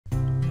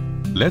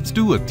Let's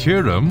do a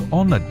theorem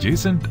on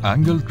adjacent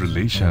angled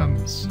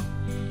relations.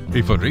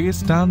 If a ray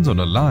stands on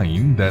a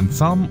line, then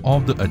sum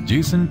of the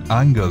adjacent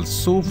angles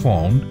so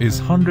formed is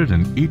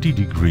 180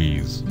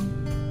 degrees.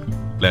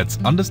 Let's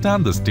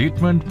understand the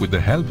statement with the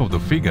help of the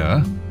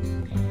figure.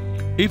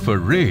 If a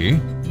ray,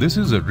 this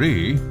is a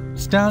ray,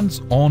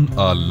 stands on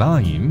a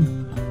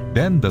line,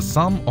 then the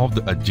sum of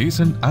the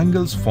adjacent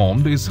angles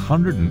formed is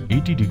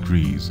 180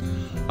 degrees.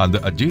 And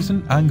the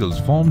adjacent angles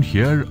formed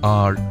here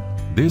are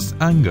this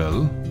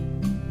angle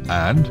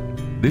and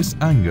this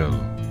angle.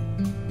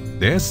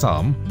 Their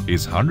sum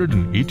is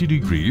 180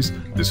 degrees.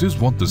 This is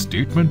what the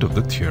statement of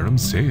the theorem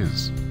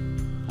says.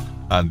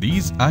 And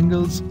these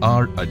angles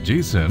are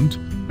adjacent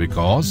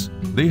because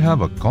they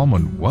have a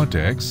common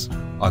vertex,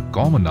 a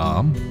common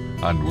arm,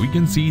 and we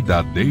can see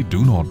that they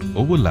do not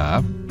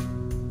overlap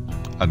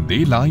and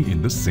they lie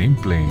in the same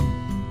plane.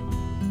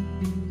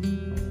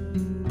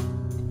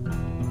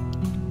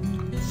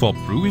 For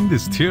proving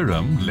this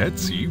theorem,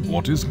 let's see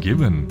what is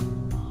given.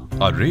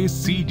 A ray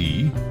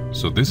CD,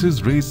 so this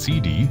is ray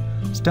CD,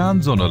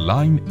 stands on a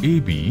line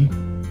AB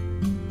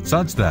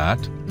such that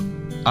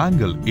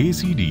angle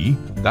ACD,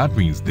 that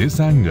means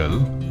this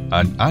angle,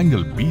 and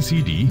angle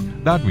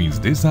BCD, that means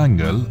this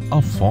angle,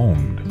 are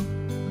formed.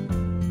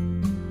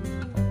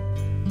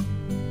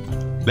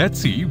 Let's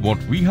see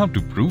what we have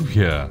to prove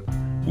here.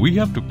 We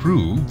have to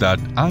prove that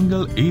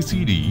angle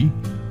ACD,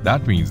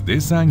 that means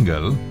this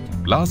angle,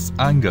 plus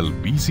angle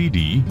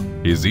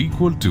BCD is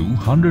equal to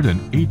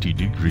 180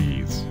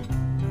 degrees.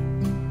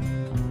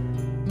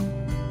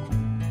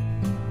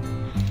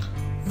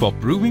 For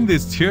proving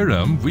this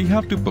theorem, we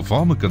have to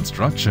perform a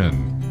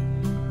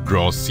construction.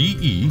 Draw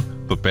CE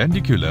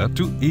perpendicular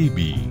to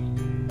AB.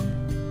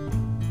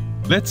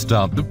 Let's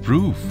start the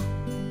proof.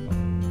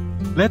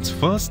 Let's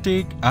first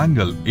take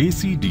angle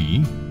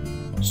ACD.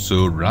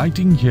 So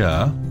writing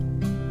here,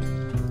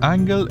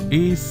 angle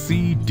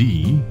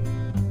ACD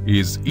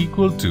is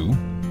equal to,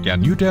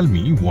 can you tell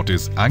me what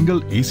is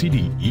angle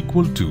ACD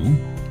equal to?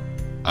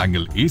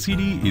 Angle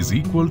ACD is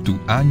equal to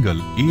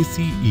angle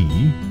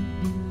ACE.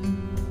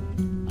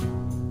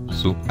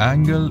 So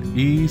angle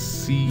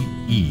ACE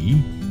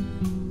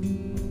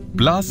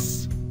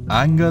plus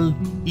angle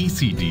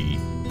ECD.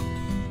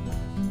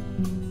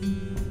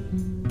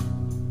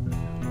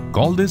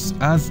 Call this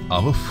as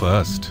our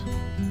first.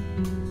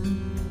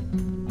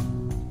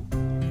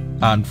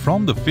 And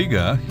from the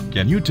figure,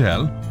 can you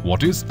tell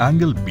what is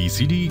angle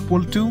BCD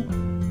equal to?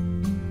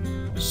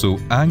 So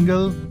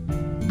angle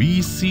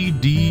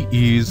BCD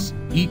is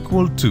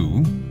equal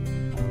to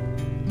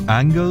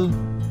angle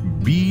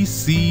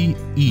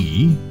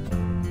BCE.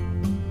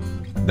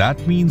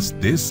 That means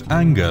this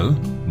angle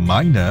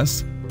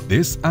minus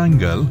this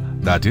angle,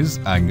 that is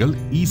angle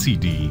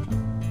ECD.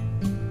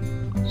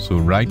 So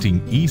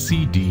writing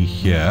ECD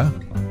here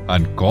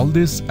and call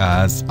this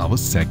as our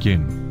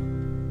second.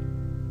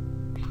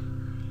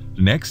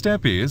 Next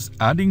step is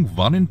adding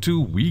 1 and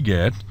 2 we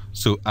get,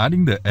 so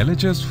adding the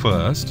LHS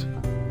first.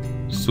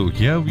 So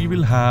here we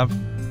will have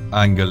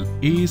angle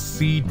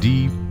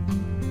ACD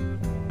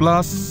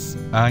plus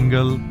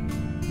angle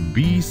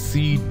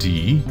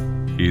BCD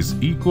is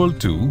equal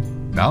to,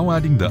 now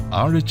adding the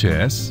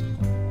RHS,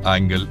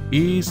 angle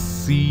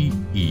ACE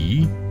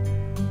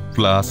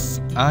plus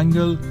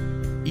angle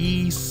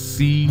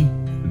ECD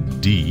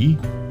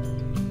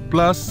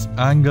plus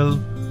angle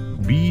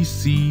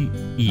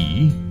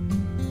BCE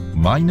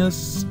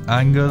minus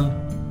angle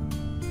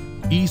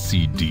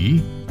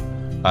ECD,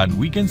 and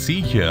we can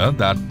see here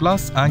that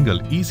plus angle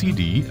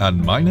ECD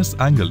and minus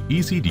angle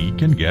ECD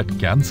can get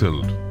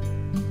cancelled.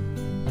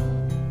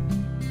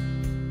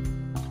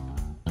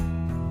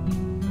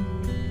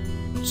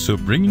 So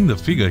bringing the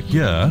figure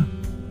here,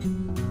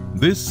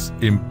 this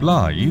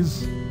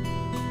implies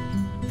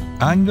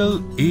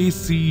angle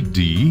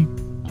ACD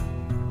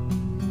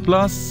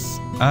plus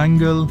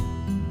angle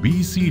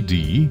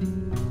BCD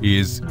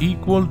is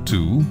equal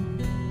to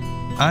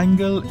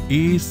angle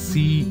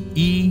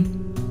ACE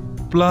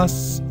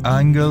plus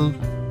angle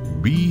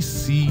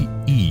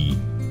BCE.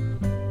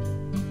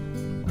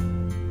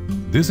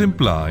 This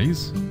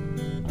implies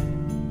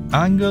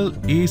angle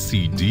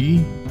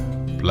ACD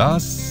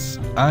plus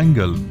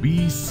angle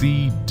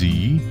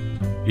BCD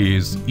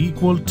is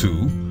equal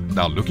to,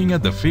 now looking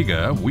at the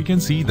figure, we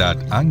can see that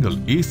angle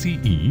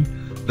ACE,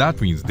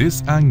 that means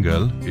this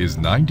angle is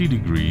 90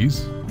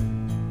 degrees.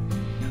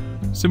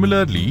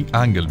 Similarly,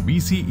 angle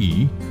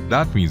BCE,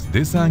 that means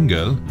this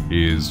angle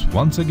is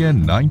once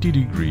again 90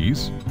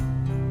 degrees.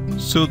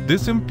 So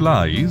this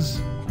implies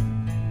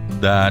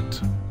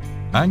that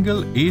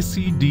angle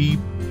ACD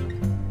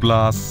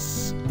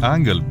plus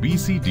angle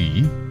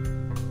BCD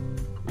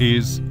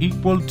is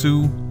equal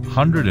to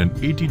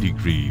 180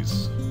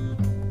 degrees.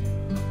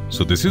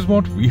 So this is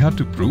what we have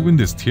to prove in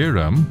this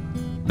theorem,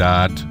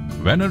 that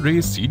when a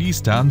ray CD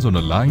stands on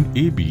a line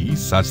AB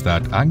such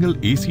that angle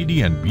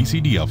ACD and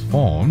BCD are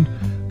formed,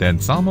 then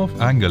sum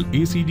of angle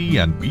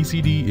ACD and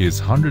BCD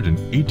is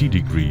 180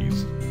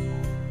 degrees.